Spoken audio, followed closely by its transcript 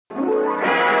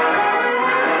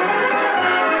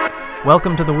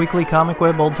Welcome to the weekly Comic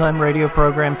Web Old Time Radio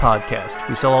Program podcast.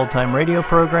 We sell old-time radio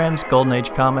programs, Golden Age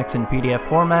comics in PDF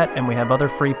format, and we have other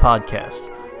free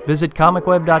podcasts. Visit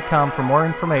comicweb.com for more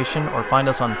information or find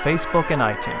us on Facebook and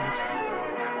iTunes.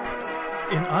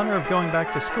 In honor of going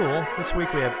back to school, this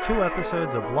week we have 2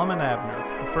 episodes of Lum and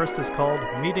Abner. The first is called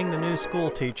Meeting the New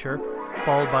School Teacher,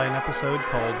 followed by an episode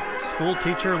called School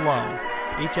Teacher Lum.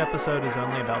 Each episode is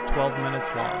only about 12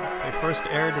 minutes long. They first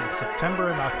aired in September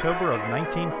and October of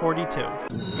 1942.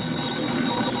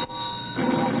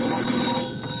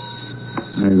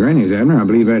 Granny's, Abner. I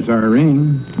believe that's our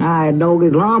ring. Hi, Doggy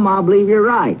Lum. I believe you're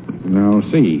right. I'll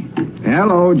see.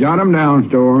 Hello, jot 'em down,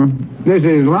 store. This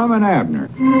is Lum and Abner.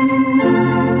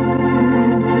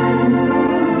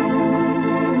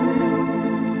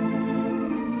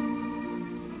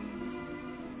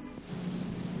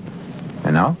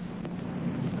 And now,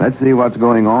 let's see what's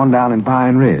going on down in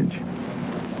Pine Ridge.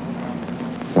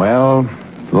 Well,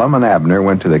 Lum and Abner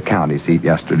went to the county seat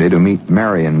yesterday to meet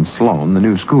Marion Sloan, the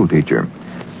new school teacher.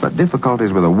 But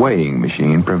difficulties with a weighing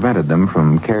machine prevented them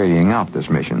from carrying out this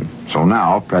mission. So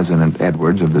now, President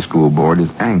Edwards of the school board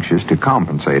is anxious to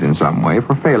compensate in some way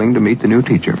for failing to meet the new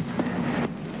teacher.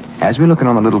 As we look in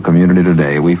on the little community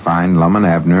today, we find Lum and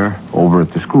Abner over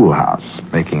at the schoolhouse,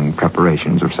 making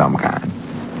preparations of some kind.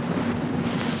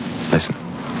 Listen.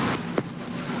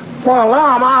 Well,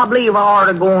 Lum, I believe I ought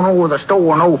to go over the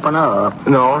store and open up.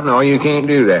 No, you can't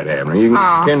do that, Abner. You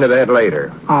can attend to that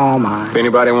later. Oh, my. If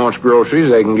anybody wants groceries,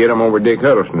 they can get them over at Dick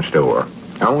Huddleston's store.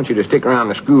 I want you to stick around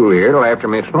the school here till after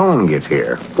Miss Sloan gets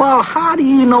here. Well, how do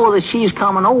you know that she's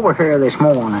coming over here this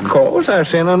morning? Because I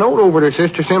sent a note over to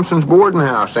Sister Simpson's boarding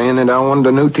house saying that I wanted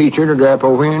the new teacher to drop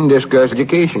over here and discuss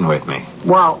education with me.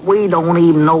 Well, we don't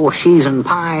even know if she's in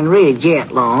Pine Ridge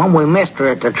yet, Lum. We missed her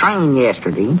at the train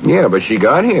yesterday. Yeah, but she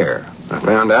got here. I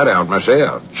found that out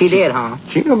myself. She did, huh?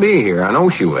 She'll be here. I know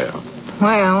she will.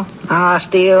 Well, I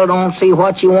still don't see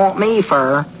what you want me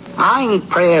for. I ain't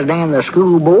president of the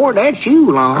school board. That's you,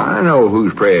 Lum. I know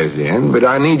who's president, but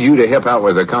I need you to help out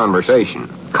with the conversation.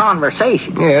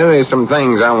 Conversation? Yeah, there's some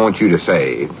things I want you to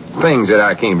say. Things that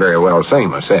I can't very well say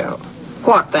myself.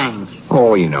 What things?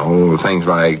 Oh, you know, things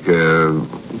like,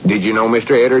 did you know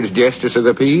Mr. Edwards, Justice of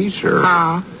the Peace? Or,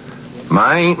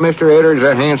 my ain't Mr. Edwards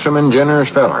a handsome and generous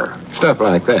feller? Stuff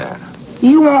like that.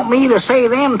 You want me to say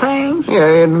them things?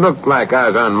 Yeah, it'd look like I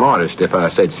was unmodest if I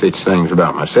said such things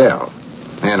about myself.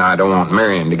 And I don't want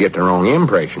Marion to get the wrong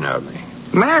impression of me.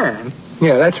 Marion?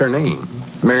 Yeah, that's her name.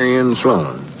 Marion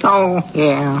Sloan. Oh,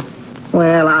 yeah.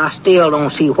 Well, I still don't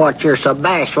see what you're so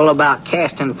bashful about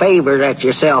casting favors at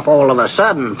yourself all of a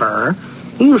sudden for.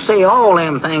 You say all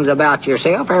them things about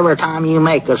yourself every time you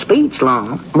make a speech,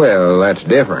 Lum. Well, that's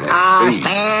different. I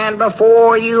stand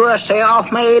before you a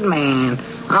self-made man.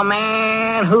 A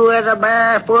man who is a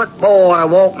barefoot boy,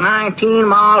 walked 19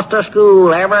 miles to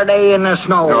school every day in the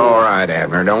snow. All right,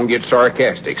 Abner, don't get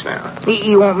sarcastic now.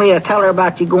 You want me to tell her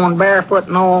about you going barefoot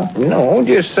and all? No,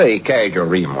 just say casual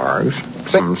remarks.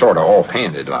 Something sort of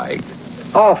offhanded like.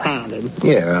 Offhanded?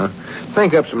 Yeah.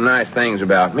 Think up some nice things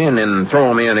about me and then throw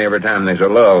them in every time there's a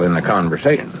lull in the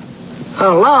conversation. A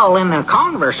lull in the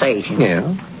conversation?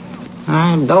 Yeah.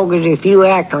 Doggies, if you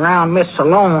act around Miss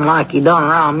Sloan like you done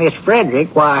around Miss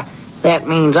Frederick, why, that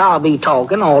means I'll be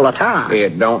talking all the time.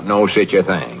 It don't know such a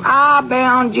thing. I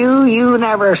bound you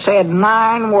never said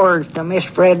 9 words to Miss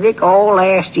Frederick all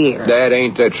last year. That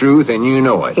ain't the truth, and you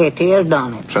know it. It is,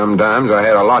 done it. Sometimes I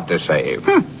had a lot to say.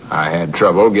 I had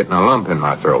trouble getting a lump in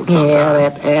my throat sometimes. Yeah,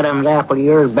 that Adam's apple of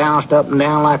yours bounced up and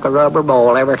down like a rubber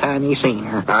ball every time you seen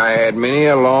her. I had many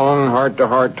a long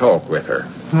heart-to-heart talk with her.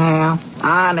 Well,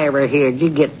 I never heard you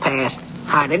get past,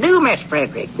 how do you do, Miss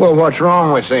Frederick? Well, what's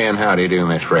wrong with saying how do you do,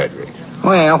 Miss Frederick?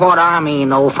 Well, what I mean,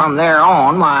 though, from there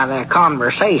on, why, the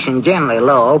conversation generally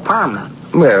lulled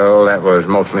permanent. Well, that was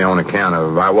mostly on account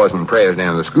of I wasn't president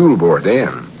of the school board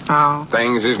then. Oh.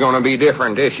 Things is going to be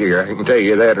different this year, I can tell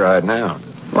you that right now.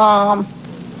 Lum,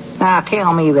 now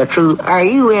tell me the truth. Are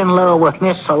you in love with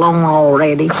Miss Sloan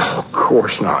already? Oh, of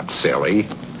course not, silly.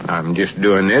 I'm just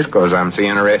doing this because I'm so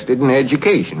interested in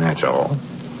education, that's all.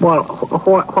 Well,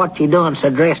 what you doing so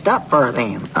dressed up for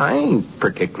then? I ain't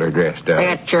particular dressed up.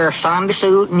 That's your Sunday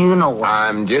suit and you know it.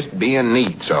 I'm just being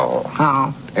neat, so.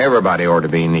 Oh. Everybody ought to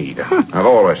be neat. I've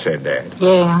always said that.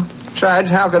 Yeah. Besides,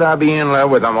 how could I be in love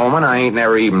with a woman I ain't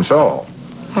never even saw?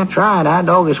 That's right. I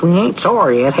doggies, we ain't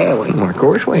sorry yet, have we? Well, of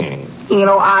course we ain't. You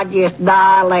know, I just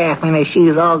die laughing if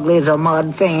she's ugly as a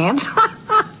mud fence.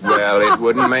 Well, it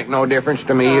wouldn't make no difference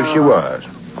to me if she was.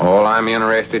 All I'm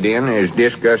interested in is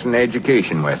discussing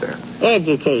education with her.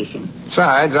 Education.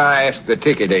 Besides, I asked the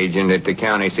ticket agent at the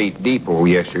county seat depot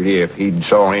yesterday if he'd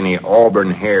saw any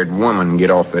auburn-haired woman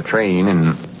get off the train,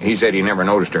 and he said he never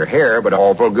noticed her hair, but an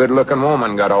awful good-looking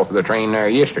woman got off the train there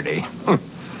yesterday.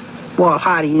 Well,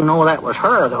 how do you know that was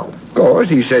her, though? Because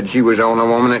he said she was the only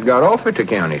woman that got off at the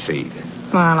county seat.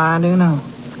 Well, I do know.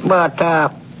 But,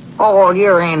 all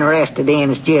you're interested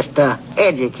in is just,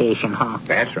 education, huh?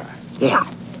 That's right.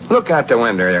 Yeah. Look out the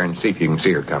window there and see if you can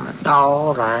see her coming.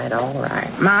 All right.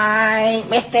 My,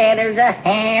 Mr. Edwards, a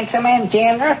handsome and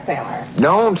generous feller.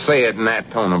 Don't say it in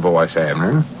that tone of voice,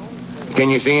 Abner. Can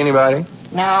you see anybody?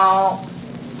 No.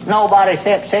 Nobody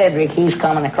except Cedric. He's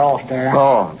coming across there.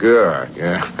 Oh, good.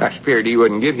 Yeah. I feared he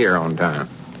wouldn't get here on time.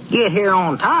 Get here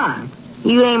on time?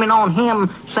 You aiming on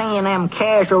him saying them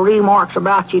casual remarks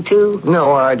about you, too?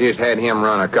 No, I just had him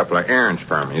run a couple of errands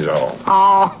for me, is all.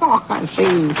 Oh, I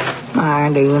see.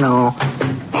 I do know.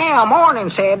 Yeah,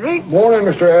 morning, Cedric.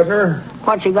 Morning, Mr. Abner.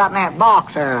 What you got in that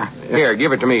box there? Here,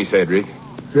 give it to me, Cedric.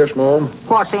 Yes, Mom.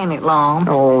 What's in it, Lum?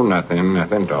 Oh, nothing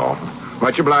at all.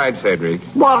 Much obliged, Cedric.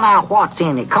 Well, now, what's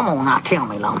in it? Come on, now, tell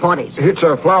me, Lum. What is it? It's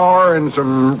a flour and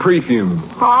some perfume.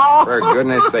 Oh. For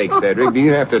goodness sake, Cedric, do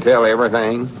you have to tell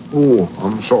everything? Oh,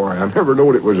 I'm sorry. I never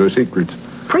knowed it was a secret.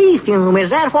 Perfume,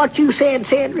 is that what you said,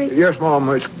 Cedric? Yes, Mom.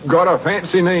 It's got a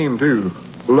fancy name, too.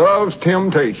 Love's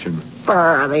Temptation.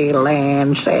 For the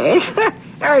land's sake.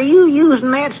 Are you using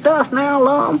that stuff now,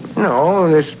 Lum? No,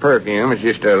 this perfume is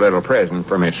just a little present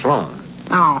from Miss Sloan.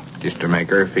 Oh. Just to make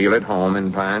her feel at home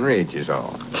in Pine Ridge is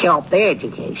all. Help the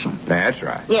education. That's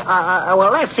right. Yeah,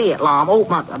 well, let's see it, Lum.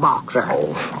 Open up the box there.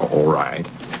 Oh, all right.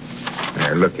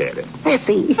 There, look at it. Let's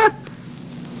see.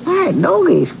 Hey,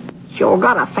 doggies. Sure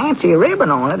got a fancy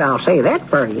ribbon on it, I'll say that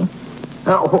for you.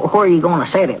 Where are you going to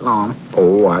set it, Lum?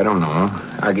 Oh, I don't know.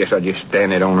 I guess I'll just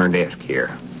stand it on her desk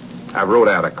here. I wrote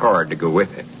out a card to go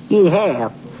with it. You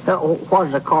have? What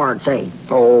does the card say?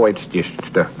 Oh, it's just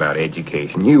stuff about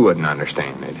education. You wouldn't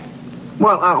understand it.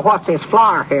 Well, what's this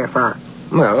flower here for?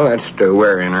 Well, that's to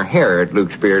wear in her hair at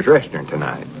Luke Spears' restaurant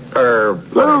tonight.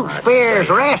 Luke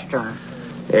Spears' restaurant?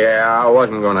 Yeah, I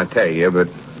wasn't going to tell you, but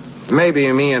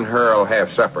maybe me and her will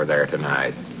have supper there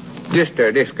tonight. Just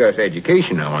to discuss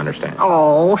education, I understand.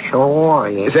 Oh, sure,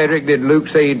 yeah. Cedric, did Luke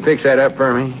say he'd fix that up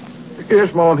for me?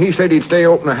 Yes, Mom. He said he'd stay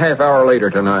open a half hour later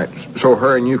tonight, so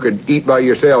her and you could eat by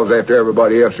yourselves after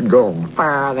everybody else had gone.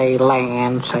 For the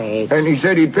land's sake. And he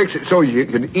said he'd fix it so you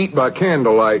could eat by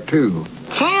candlelight, too.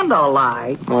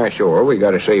 Candlelight? Why, sure. We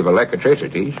got to save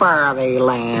electricity. For the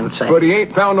land's sake. But he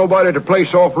ain't found nobody to play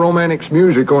soft romantic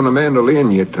music on the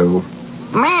mandolin yet, though.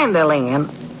 Mandolin?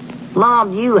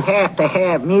 Lum, you have to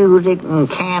have music and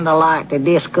candlelight to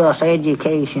discuss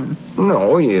education.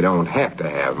 No, you don't have to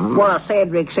have them. Well,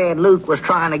 Cedric said Luke was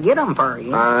trying to get them for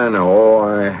you. I know.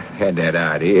 I had that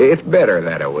idea. It's better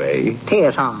that way.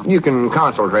 'Tis, huh? You can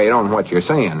concentrate on what you're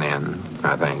saying then,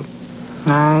 I think.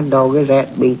 My doggies,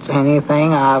 that beats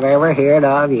anything I've ever heard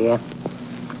of yet.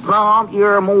 Lum,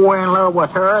 you're more in love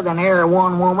with her than every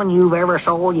one woman you've ever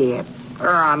saw yet.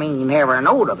 Never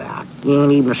knowed about. You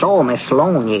ain't even saw Miss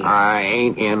Sloan yet. I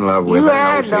ain't in love with you her,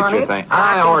 no no such such a a thing.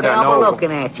 I ought to know.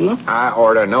 looking at you. I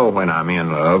ought to know when I'm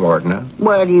in love, oughtn't I?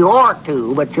 Well, you ought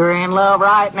to, but you're in love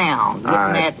right now.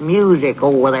 Getting that music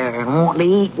over there and wanting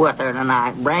to eat with her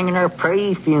tonight, bringing her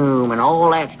perfume and all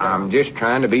that stuff. I'm just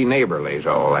trying to be neighborly's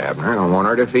all, Abner. I want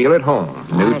her to feel at home.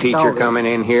 New teacher coming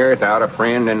in here without a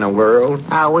friend in the world.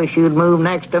 I wish you'd move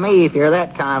next to me if you're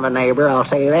that kind of a neighbor, I'll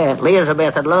say that.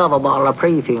 Elizabeth would love a bottle of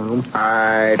perfume.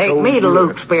 Take me to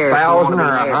Luke Spears. 1,000 or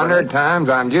 100 times.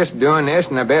 I'm just doing this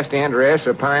in the best interest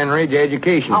of Pine Ridge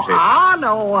education system. I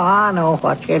know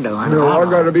what you're doing. No, I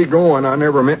got to be going. I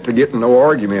never meant to get in no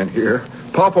argument here.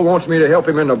 Papa wants me to help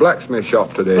him in the blacksmith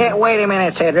shop today. Hey, wait a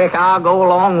minute, Cedric. I'll go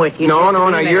along with you.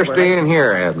 No, you're staying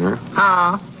here, Abner.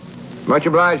 Huh? Much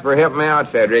obliged for helping me out,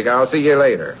 Cedric. I'll see you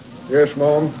later. Yes,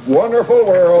 Mom. Wonderful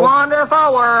world.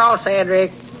 Wonderful world,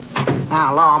 Cedric.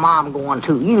 Now, Lum, I'm going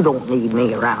too. You don't need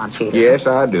me around here. Yes,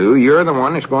 I do. You're the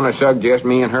one that's going to suggest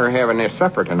me and her having this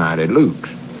supper tonight at Luke's.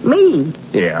 Me?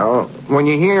 Yeah. When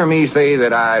you hear me say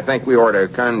that I think we ought to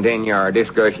continue our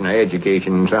discussion of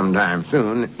education sometime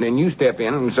soon, then you step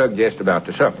in and suggest about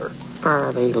the supper.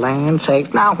 For the land's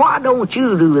sake. Now, why don't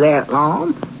you do that,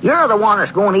 Lum? You're the one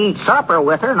that's going to eat supper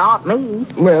with her, not me.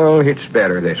 Well, it's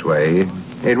better this way.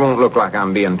 It won't look like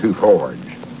I'm being too forward.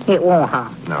 It won't, huh?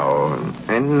 No.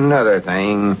 And another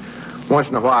thing, once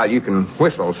in a while you can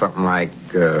whistle something like,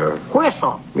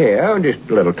 Whistle? Yeah, just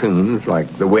little tunes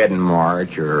like the Wedding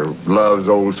March or Love's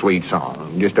Old Sweet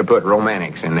Song, just to put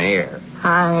romantics in the air.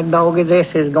 Doggy, this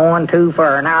is going too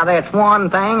far. Now, that's one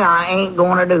thing I ain't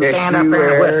going to do. Yes, Stand up you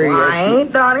there and are. whistle. Yes, I you-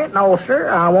 ain't done it. No, sir.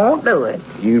 I won't do it.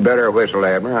 You better whistle,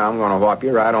 Abner. I'm going to whop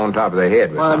you right on top of the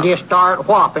head with Well, something. just start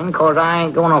whopping, 'cause I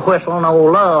ain't going to whistle no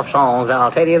love songs,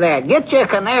 I'll tell you that. Get you a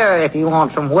canary if you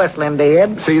want some whistling,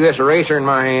 Dad. See this eraser in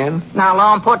my hand? Now,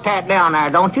 Lum, put that down there.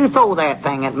 Don't you throw that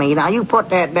thing at me. Now, you put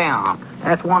that down.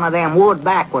 That's one of them wood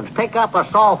backwards. Pick up a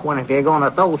soft one if you're going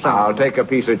to throw something. I'll take a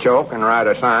piece of chalk and write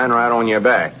a sign right on your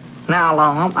back. Now,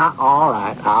 Lum, all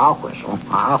right, I'll whistle.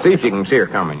 See if you can see her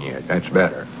coming yet. That's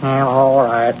better. Well, all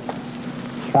right.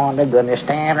 Swan to goodness,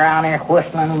 stand around here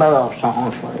whistling love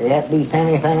songs for you. That beats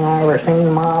anything I ever seen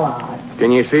in my life.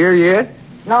 Can you see her yet?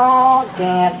 No, I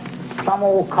can't. Some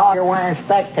old codger wearing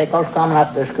spectacles coming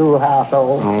up the schoolhouse,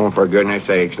 old. Oh, for goodness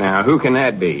sakes. Now, who can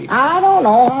that be? I don't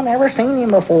know. I never seen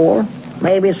him before.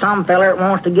 Maybe some feller that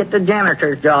wants to get the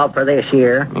janitor's job for this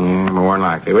year. Yeah, more than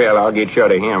likely. Well, I'll get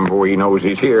shut of him before he knows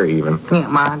he's here, even. Yeah,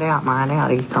 mind out.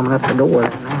 He's coming up the door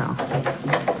now.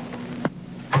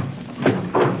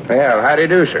 Well, how do you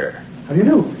do, sir? How do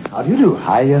you do?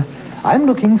 I'm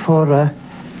looking for,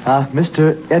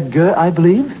 Mr. Edgar, I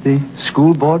believe, the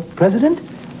school board president.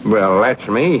 Well, that's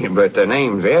me, but the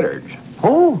name's Edwards.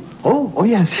 Oh,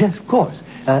 yes, of course.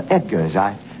 Edgar's,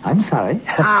 I'm sorry.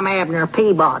 I'm Abner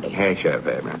Peabody. Hey, shut up,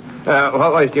 Abner.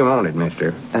 What was you wanted,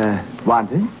 mister?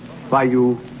 Wanted? Why,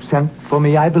 you sent for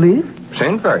me, I believe?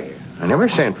 Sent for you. I never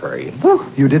sent for you.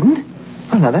 Oh, you didn't?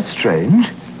 Well, now, that's strange.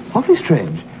 Awfully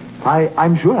strange.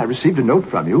 I'm sure I received a note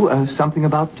from you, something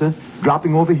about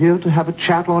dropping over here to have a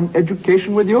chat on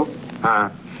education with you.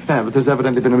 Yeah, but there's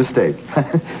evidently been a mistake.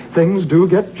 Things do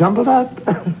get jumbled up.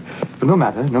 But no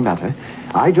matter.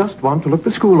 I just want to look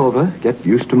the school over, get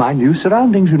used to my new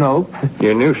surroundings, you know.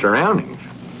 Your new surroundings?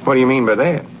 What do you mean by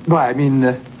that? Why, I mean,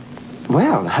 as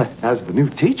the new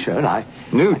teacher,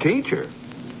 New teacher?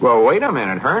 Well, wait a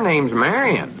minute. Her name's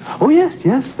Marion. Oh,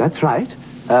 yes, that's right.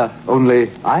 Only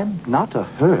I'm not a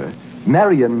her.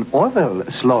 Marion Orville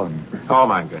Sloan. Oh,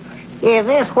 my goodness. Is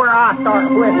this where I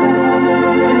start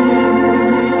whistling?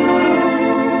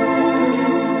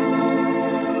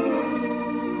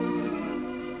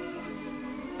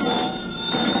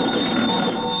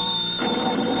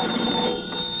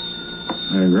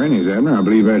 Granny's, Abner. I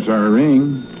believe that's our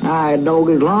ring.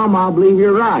 Doggy's Lum, I believe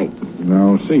you're right.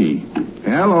 Now, see.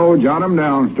 Hello, Jot 'em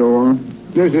Down store.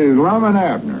 This is Lum and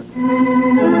Abner.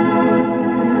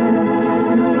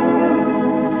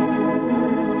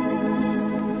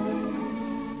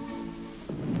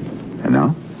 And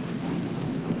now,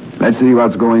 let's see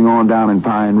what's going on down in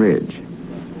Pine Ridge.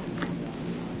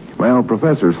 Well,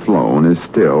 Professor Sloan is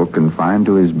still confined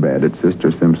to his bed at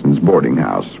Sister Simpson's boarding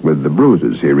house with the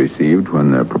bruises he received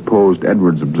when the proposed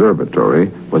Edwards Observatory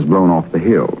was blown off the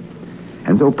hill.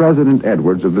 And so President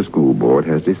Edwards of the school board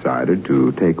has decided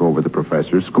to take over the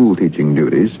professor's school teaching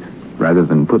duties rather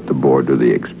than put the board to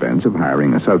the expense of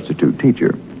hiring a substitute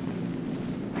teacher.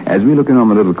 As we look in on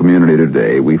the little community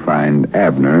today, we find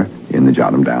Abner in the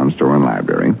Jot 'em Down store and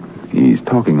library. He's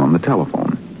talking on the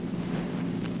telephone.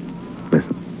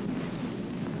 Listen.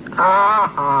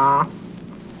 Uh-huh.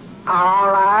 All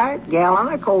right,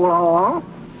 gallon of coal oil.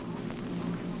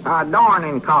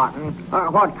 Darning cotton.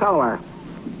 What color?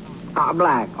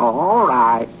 Black. All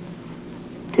right.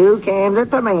 2 cans of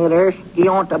tomatoes.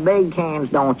 You want the big cans,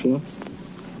 don't you?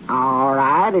 All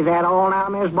right. Is that all now,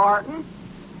 Miss Barton?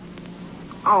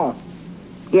 Oh,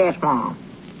 yes, Mom.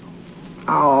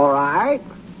 All right.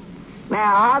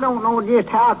 Now, I don't know just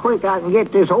how quick I can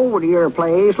get this over to your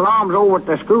place. Lom's over at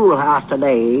the schoolhouse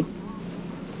today.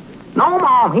 No,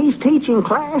 Mom, he's teaching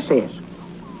classes.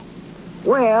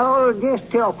 Well,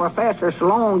 just till Professor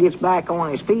Sloan gets back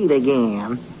on his feet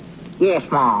again. Yes,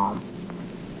 Mom.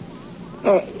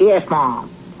 Yes, Mom.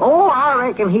 Oh, I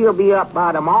reckon he'll be up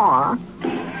by tomorrow.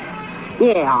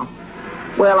 Yeah.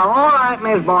 Well, all right,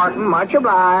 Miss Barton. Much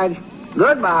obliged.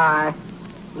 Goodbye.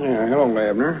 Yeah, hello,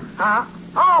 Abner.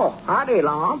 Oh, howdy,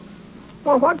 Lom.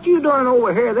 Well, what you doing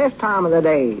over here this time of the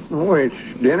day? Oh, it's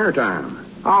dinner time.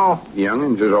 Oh,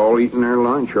 Young'uns is all eating their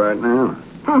lunch right now.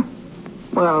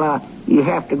 well, you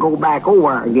have to go back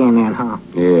over again then, huh?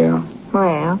 Yeah.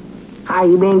 Well, how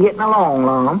you been getting along,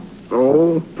 Lom?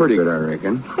 Oh, pretty good, I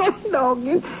reckon.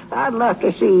 Doggy, I'd love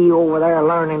to see you over there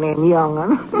learning in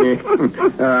young'un.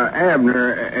 Yeah.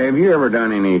 Abner, have you ever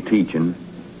done any teaching?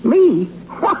 Me?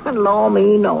 What, Lom,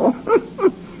 me, no.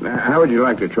 How would you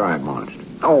like to try it, Monster?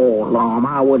 Oh, Lom,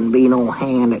 I wouldn't be no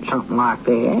hand at something like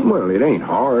that. Well, it ain't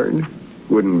hard.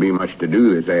 Wouldn't be much to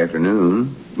do this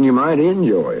afternoon. You might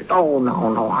enjoy it. Oh,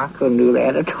 no, I couldn't do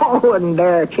that at all. Wouldn't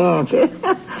dare chance it.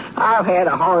 I've had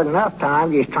a hard enough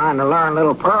time just trying to learn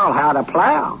little Pearl how to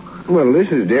plow. Well, this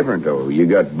is different, though. You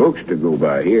got books to go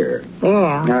by here.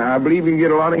 Yeah. I believe you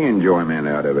get a lot of enjoyment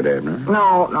out of it, Abner.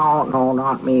 No,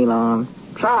 not me, Lon.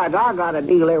 Besides, I got to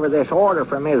deliver this order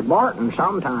from Miss Barton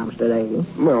sometimes today.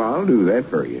 Well, I'll do that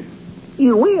for you.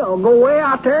 You will? Go way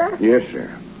out there? Yes,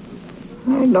 sir.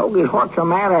 Hey, Doggy, what's the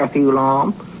matter with you,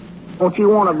 Lon? Don't you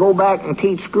want to go back and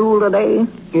teach school today?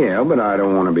 Yeah, but I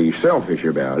don't want to be selfish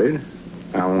about it.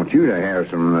 I want you to have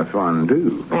some fun,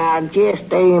 too. Now,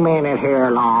 just a minute here,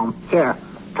 Lon. Here,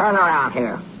 turn around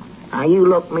here. Now, you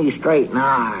look me straight in the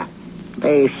eye.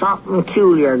 There's something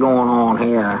peculiar going on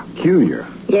here. Peculiar?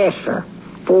 Yes, sir.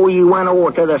 Before you went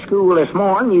over to the school this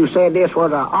morning, you said this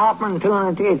was an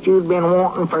opportunity that you'd been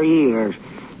wanting for years.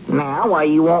 Now, why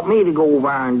you want me to go over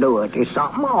and do it? There's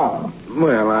something wrong.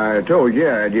 Well, I told you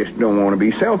I just don't want to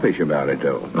be selfish about it,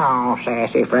 though. No,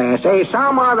 sassafras. There's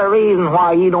some other reason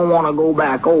why you don't want to go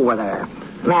back over there.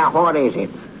 Now, what is it?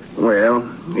 Well,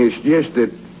 it's just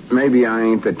that maybe I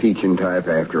ain't the teaching type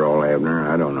after all, Abner.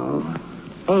 I don't know.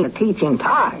 Ain't a teaching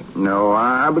type. No,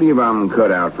 I believe I'm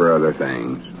cut out for other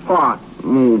things. What?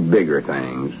 Bigger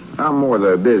things. I'm more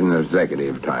the business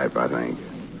executive type, I think.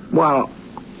 Well,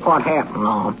 what happened,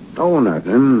 Lon? Oh,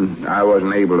 nothing. I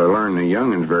wasn't able to learn the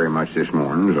young'uns very much this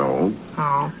morning, so.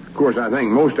 Oh. Of course, I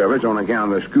think most of it's on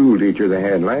account of the school teacher they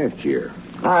had last year.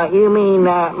 You mean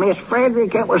Miss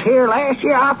Frederick that was here last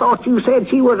year? I thought you said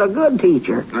she was a good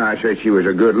teacher. I said she was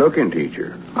a good-looking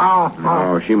teacher.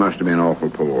 Oh. She must have been awful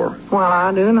poor. Well,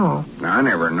 I do know. I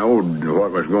never knowed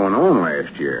what was going on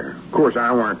last year. Of course,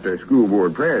 I weren't the school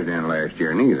board president last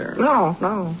year, neither.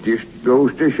 No. Just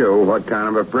goes to show what kind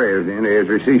of a president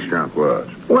Ezra Seastrunk was.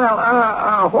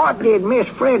 Well, what did Miss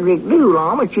Frederick do,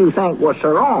 Lon, that you think was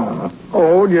so wrong?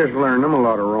 Oh, just learned them a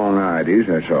lot of wrong ideas,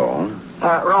 that's all.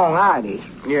 Wrong ideas.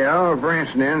 Yeah, for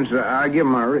instance, I give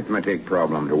them an arithmetic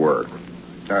problem to work.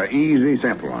 Easy,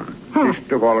 simple one.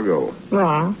 Just a while ago.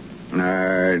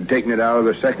 Taking it out of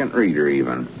the second reader,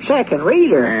 even. Second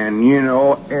reader? And, you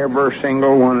know, every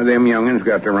single one of them young'uns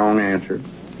got the wrong answer.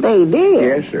 They did?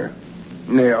 Yes, sir.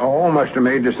 They all must have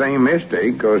made the same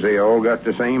mistake, because they all got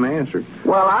the same answer.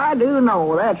 Well, I do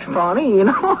know. That's funny, you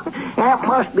know. That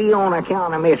must be on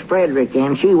account of Miss Frederick,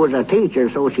 and she was a teacher,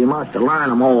 so she must have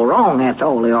learned them all wrong. That's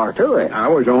all there are to it. I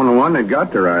was the only one that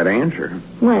got the right answer.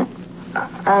 Well,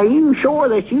 are you sure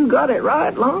that you got it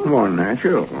right, Lon? Well,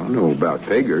 natural. I know about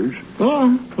figures.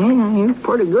 Yeah, you're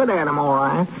pretty good at them, all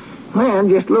right. Well, it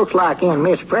just looks like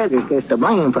Miss Frederick is to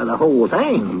blame for the whole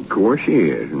thing. Of course she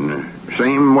is. And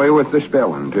same way with the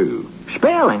spelling, too.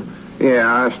 Spelling? Yeah,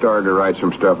 I started to write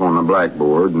some stuff on the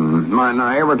blackboard, and now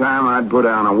every time I'd put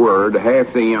down a word,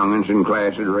 half the young'uns in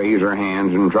class would raise their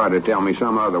hands and try to tell me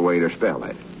some other way to spell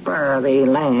it. For the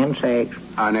land sakes.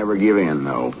 I never give in,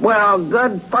 though. Well,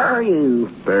 good for you.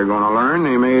 If they're going to learn,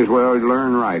 they may as well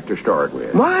learn right to start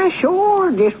with. Why,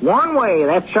 sure. Just one way.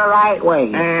 That's the right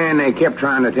way. And they kept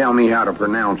trying to tell me how to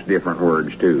pronounce different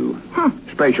words, too.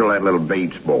 Especially that little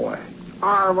Bates boy.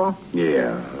 Orville?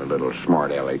 Yeah, a little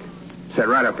smart aleck. Sat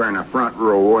right up there in the front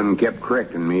row and kept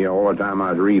correcting me all the time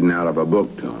I was reading out of a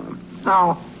book to him.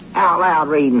 Oh, out loud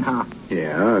reading, huh?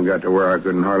 Yeah, I got to where I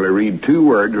couldn't hardly read 2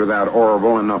 words without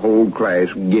Orville and the whole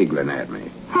class giggling at me.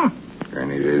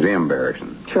 And it is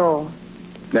embarrassing. Sure.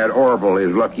 That Orville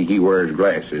is lucky he wears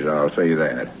glasses, I'll say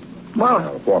that. Well, I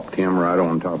whopped him right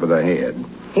on top of the head.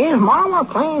 His mama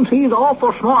claims he's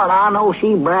awful smart. I know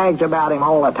she brags about him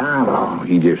all the time. Oh,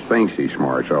 he just thinks he's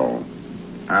smart, so.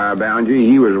 I bound you,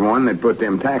 he was the one that put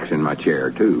them tacks in my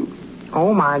chair, too.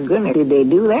 Oh, my goodness. Did they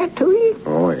do that to you?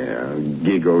 Oh, yeah.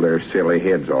 Giggled their silly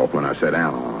heads off when I sat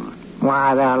down on them.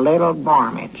 Why, the little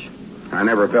varmints. I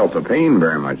never felt the pain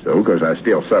very much, though, because I was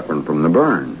still suffering from the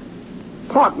burn.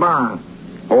 What burn?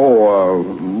 Oh,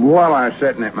 while I was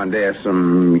sitting at my desk,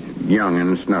 some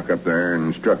young'un snuck up there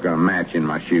and struck a match in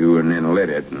my shoe and then lit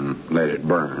it and let it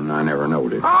burn. I never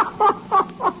noticed.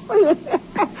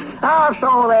 I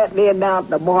saw that did down at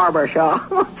the barber shop.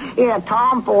 Yeah,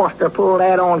 Tom Forster pulled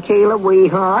that on Caleb Wee,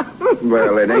 huh?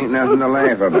 Well, it ain't nothing to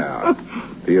laugh about.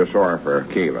 Feel sorry for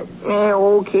Caleb. Yeah,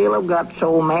 old Caleb got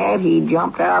so mad he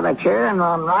jumped out of the chair and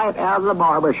run right out of the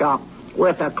barber shop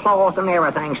with the cloth and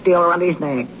everything still around his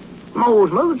neck.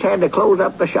 Mose Moots had to close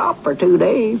up the shop for 2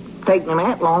 days. Taking him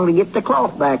that long to get the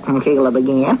cloth back from Caleb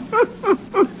again.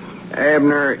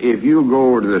 Abner, if you go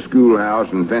over to the schoolhouse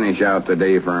and finish out the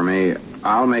day for me,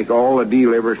 I'll make all the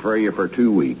delivers for you for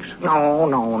 2 weeks. No,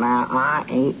 now, I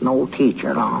ain't no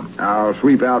teacher, Lon. I'll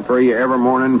sweep out for you every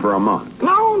morning for a month.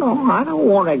 No, I don't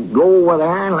want to go over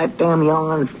there and let them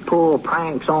young'uns pull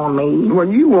pranks on me. Well,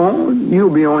 you won't. You'll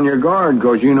be on your guard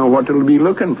because you know what they'll be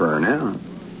looking for now.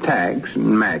 Tacks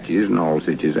and matches and all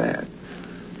such as that.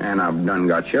 And I've done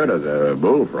got shut of the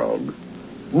bullfrog.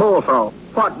 Bullfrog?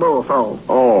 What bullfrog?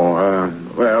 Oh,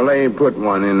 well, they put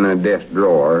one in the desk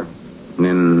drawer. And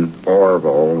then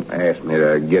Orville asked me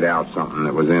to get out something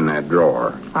that was in that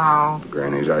drawer. Oh.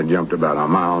 Granny's, I jumped about a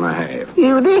mile and a half.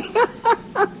 You did?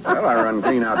 Well, I run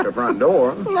clean out the front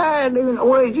door. Yeah, dude.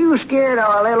 Was you scared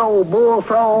of a little old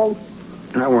bullfrog?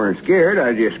 I weren't scared.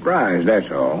 I just surprised,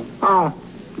 that's all. Oh.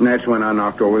 And that's when I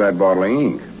knocked over that bottle of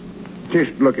ink.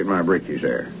 Just look at my britches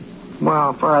there.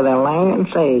 Well, for the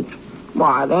land's sakes.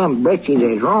 Why, them britches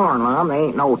is roaring, Lum. There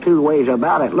ain't no two ways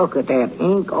about it. Look at that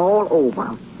ink all over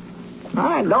 'em.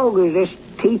 My dog is this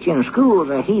teaching school's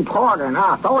a heap harder than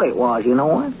I thought it was, you know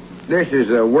what? This is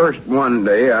the worst one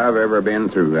day I've ever been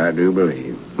through, I do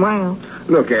believe. Well...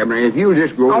 Look, Abner, if you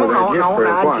just go over that just for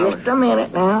a while... just a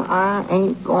minute now. I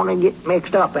ain't gonna get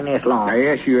mixed up in this long.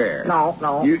 Yes, you are.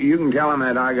 No. You can tell them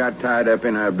that I got tied up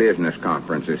in a business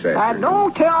conference this afternoon.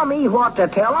 Don't tell me what to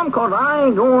tell them, 'cause I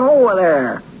ain't going over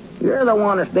there. You're the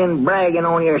one that's been bragging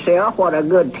on yourself what a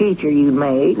good teacher you've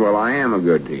made. Well, I am a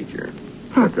good teacher,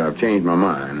 but I've changed my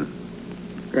mind.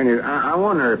 Granny, I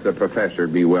wonder if the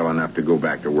professor'd be well enough to go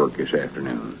back to work this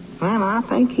afternoon. Well, I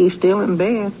think he's still in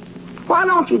bed. Why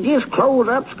don't you just close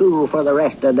up school for the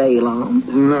rest of the day, Lum?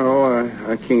 No,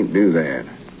 I can't do that.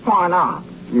 Why not?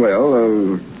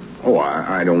 Well,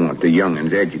 I don't want the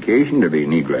young'un's education to be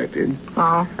neglected.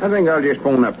 Oh? I think I'll just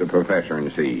phone up the professor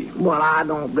and see. Well, I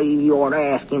don't believe you ought to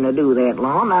ask him to do that,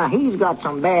 Lum. Now, he's got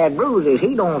some bad bruises.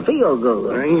 He don't feel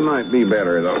good. He might be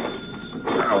better, though.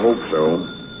 I hope so.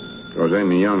 Because then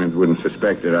the young'uns wouldn't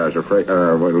suspect that I was afraid...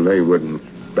 well, they wouldn't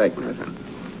suspect nothing.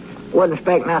 Wouldn't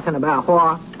expect nothing about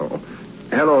what? Oh.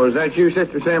 Hello, is that you,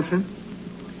 Sister Simpson?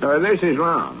 This is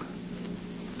Lum.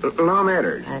 Lum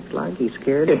Edders. Acts like he's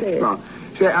scared to death. Well,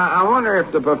 say, I wonder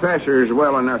if the professor's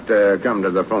well enough to come to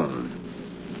the phone.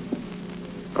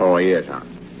 Oh, he is, huh?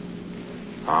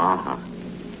 Uh-huh.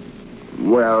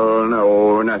 Well,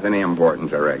 no, nothing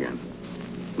important, I reckon.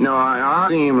 No, I'll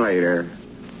see him later.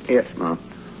 Yes, Mom.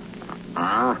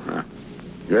 Uh-huh.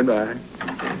 Goodbye.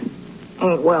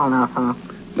 Ain't well enough, huh?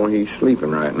 Well, he's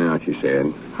sleeping right now, she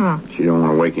said. She don't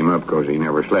want to wake him up because he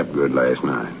never slept good last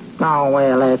night. Oh,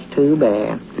 well, that's too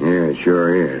bad. Yeah, it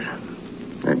sure is.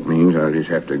 That means I'll just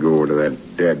have to go over to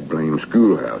that dead-blame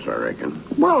schoolhouse, I reckon.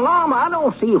 Well, Lum, I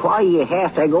don't see why you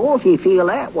have to go if you feel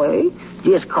that way.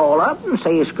 Just call up and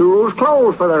say school's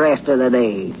closed for the rest of the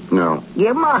day. No.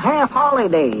 Give 'em a half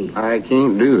holiday. I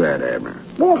can't do that, Abner.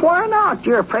 Well, why not?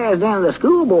 You're president of the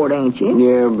school board, ain't you?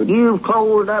 Yeah, but... You've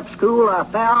closed up school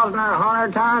 1,000 or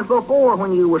 100 times before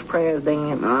when you was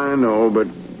president. I know, but,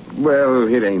 well,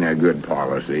 it ain't a good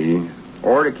policy.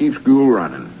 Or to keep school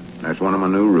running. That's one of my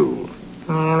new rules.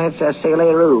 And it's a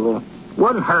silly rule.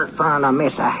 Wouldn't hurt for 'em to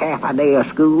miss a half a day of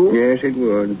school. Yes, it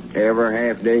would. Every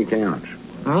half day counts.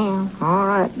 Well, all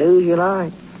right, do as you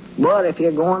like. But if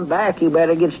you're going back, you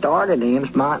better get started in.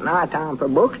 It's might nigh time for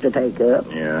books to take up.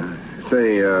 Yeah.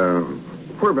 Say,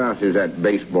 whereabouts is that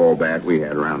baseball bat we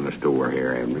had around the store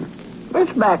here, Abner?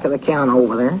 It's back of the counter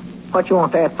over there. What you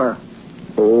want that for?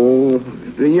 Oh,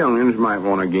 the young'uns might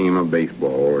want a game of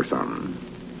baseball or something.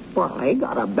 Well, they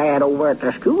got a bat over at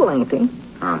the school, ain't they?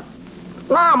 Huh?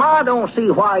 Lum, I don't see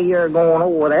why you're going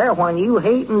over there when you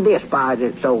hate and despise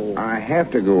it so. I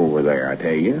have to go over there, I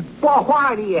tell you. Well,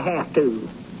 why do you have to?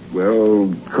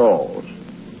 Well, cause.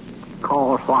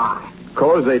 Cause why?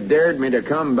 Cause they dared me to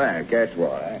come back, that's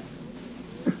why.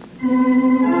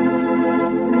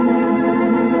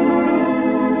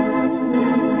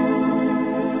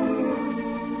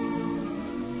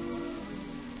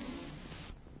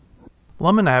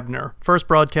 Lum and Abner, first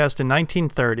broadcast in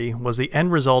 1930, was the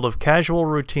end result of casual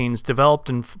routines developed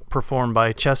and performed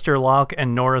by Chester Locke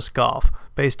and Norris Goff,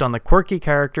 based on the quirky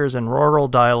characters and rural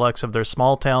dialects of their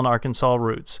small-town Arkansas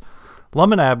roots.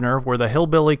 Lum and Abner were the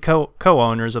hillbilly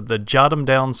co-owners of the Jot 'em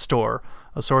Down store,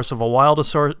 a source of a wild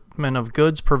assortment of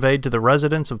goods purveyed to the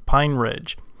residents of Pine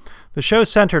Ridge. The show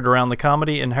centered around the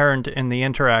comedy inherent in the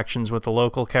interactions with the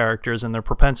local characters and their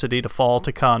propensity to fall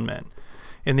to con men.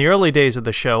 In the early days of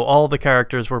the show, all the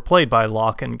characters were played by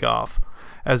Locke and Goff.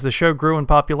 As the show grew in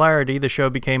popularity, the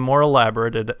show became more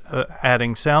elaborate,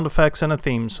 adding sound effects and a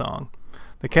theme song.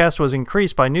 The cast was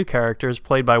increased by new characters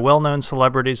played by well-known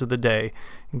celebrities of the day,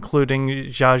 including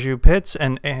Jaju Pitts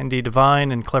and Andy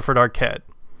Devine and Clifford Arquette.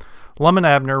 Lum and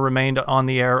Abner remained on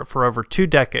the air for over 2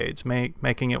 decades,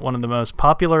 making it one of the most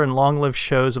popular and long-lived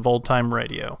shows of old-time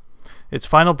radio. Its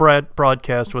final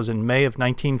broadcast was in May of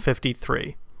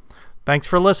 1953. Thanks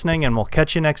for listening, and we'll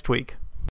catch you next week.